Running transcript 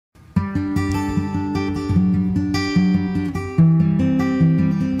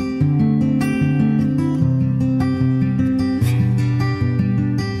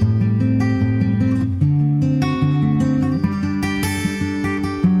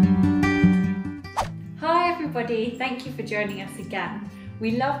everybody, thank you for joining us again.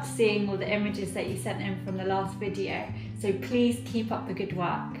 We loved seeing all the images that you sent in from the last video, so please keep up the good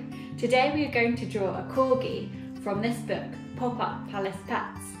work. Today we are going to draw a corgi from this book, Pop-Up Palace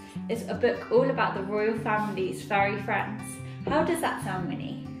Pets. It's a book all about the royal family's furry friends. How does that sound,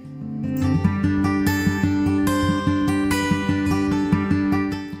 Winnie?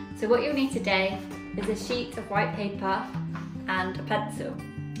 So what you'll need today is a sheet of white paper and a pencil.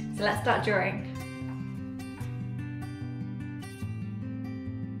 So let's start drawing.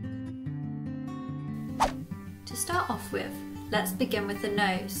 To start off with, let's begin with the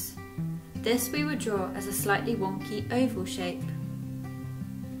nose. This we will draw as a slightly wonky oval shape.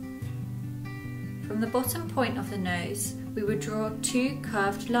 From the bottom point of the nose, we will draw two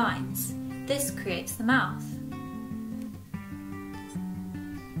curved lines. This creates the mouth.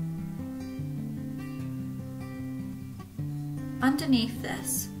 Underneath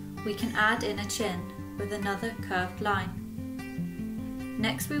this, we can add in a chin with another curved line.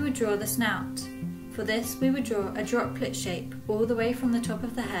 Next we will draw the snout. For this we would draw a droplet shape all the way from the top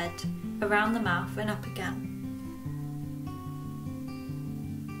of the head, around the mouth and up again.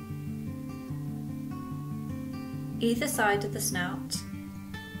 Either side of the snout,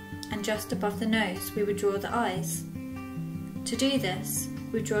 and just above the nose we would draw the eyes. To do this,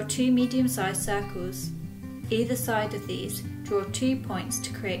 we draw two medium-sized circles. Either side of these draw 2 points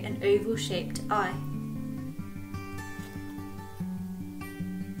to create an oval-shaped eye.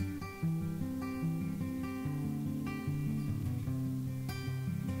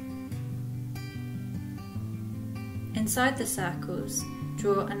 Inside the circles,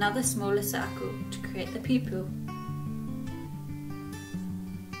 draw another smaller circle to create the pupil.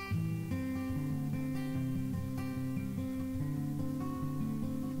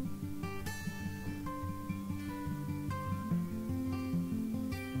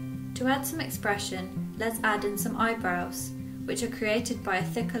 To add some expression, let's add in some eyebrows, which are created by a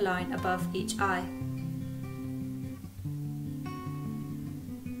thicker line above each eye.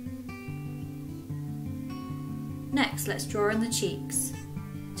 Next, let's draw in the cheeks.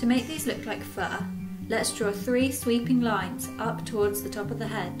 To make these look like fur, let's draw 3 sweeping lines up towards the top of the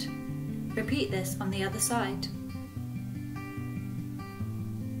head. Repeat this on the other side.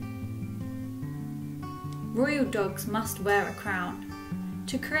 Royal dogs must wear a crown.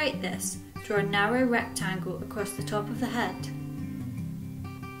 To create this, draw a narrow rectangle across the top of the head.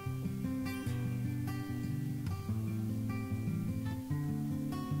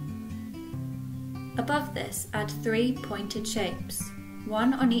 Above this, add 3 pointed shapes,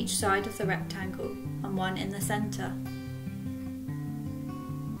 one on each side of the rectangle and one in the centre.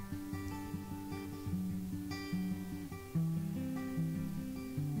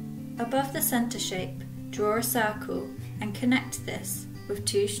 Above the centre shape, draw a circle and connect this with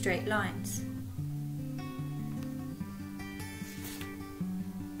 2 straight lines.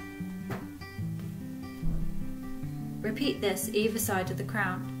 Repeat this either side of the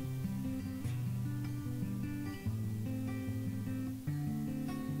crown.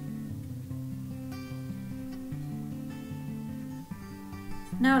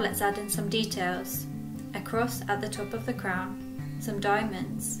 Now let's add in some details. A cross at the top of the crown, some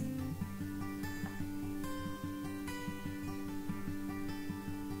diamonds,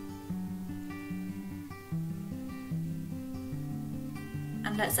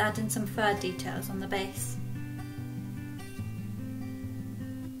 and let's add in some fur details on the base.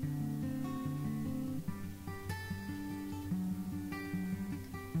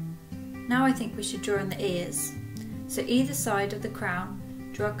 Now I think we should draw in the ears. So either side of the crown,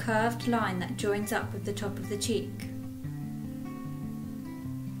 draw a curved line that joins up with the top of the cheek.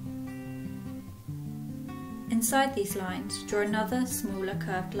 Inside these lines, draw another smaller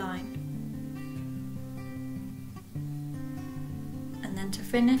curved line. And then to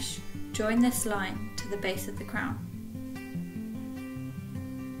finish, join this line to the base of the crown.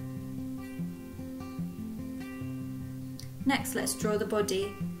 Next, let's draw the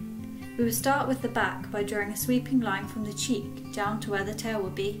body. We will start with the back by drawing a sweeping line from the cheek down to where the tail will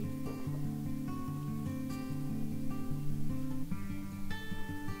be.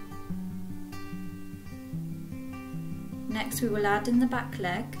 Next we will add in the back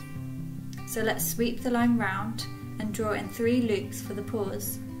leg, so let's sweep the line round and draw in 3 loops for the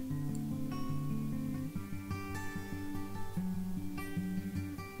paws.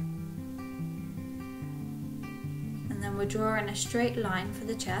 And then we'll draw in a straight line for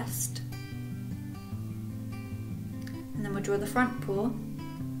the chest. And then we'll draw the front paw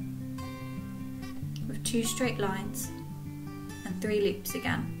with 2 straight lines and 3 loops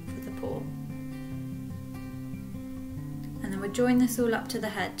again for the paw. And then we'll join this all up to the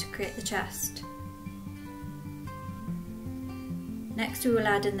head to create the chest. Next we will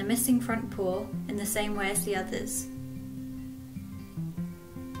add in the missing front paw in the same way as the others.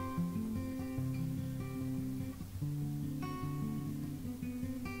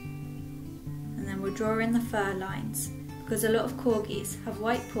 And then we'll draw in the fur lines, because a lot of corgis have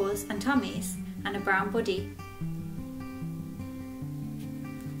white paws and tummies and a brown body.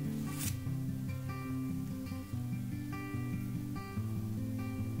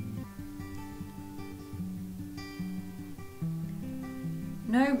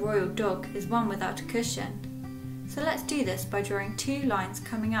 No royal dog is one without a cushion, so let's do this by drawing 2 lines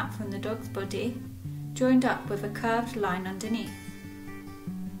coming out from the dog's body, joined up with a curved line underneath.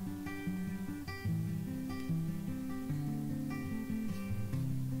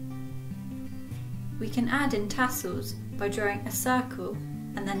 We can add in tassels by drawing a circle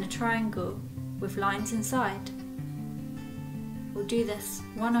and then a triangle with lines inside. We'll do this,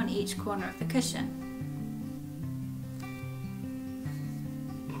 one on each corner of the cushion.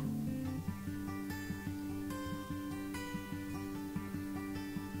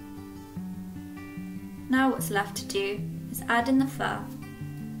 Now what's left to do is add in the fur.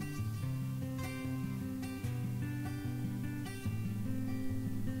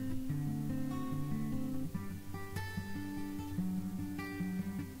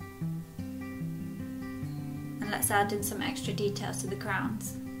 And let's add in some extra details to the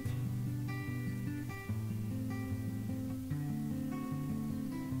crowns.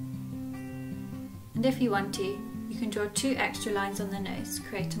 And if you want to, you can draw 2 extra lines on the nose to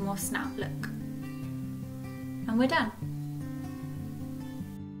create a more snout look. And we're done.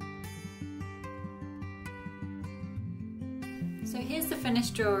 So here's the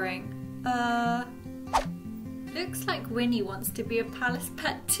finished drawing. Looks like Winnie wants to be a palace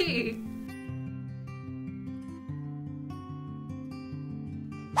pet too.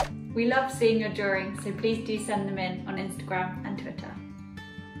 We love seeing your drawings, so please do send them in on Instagram and Twitter.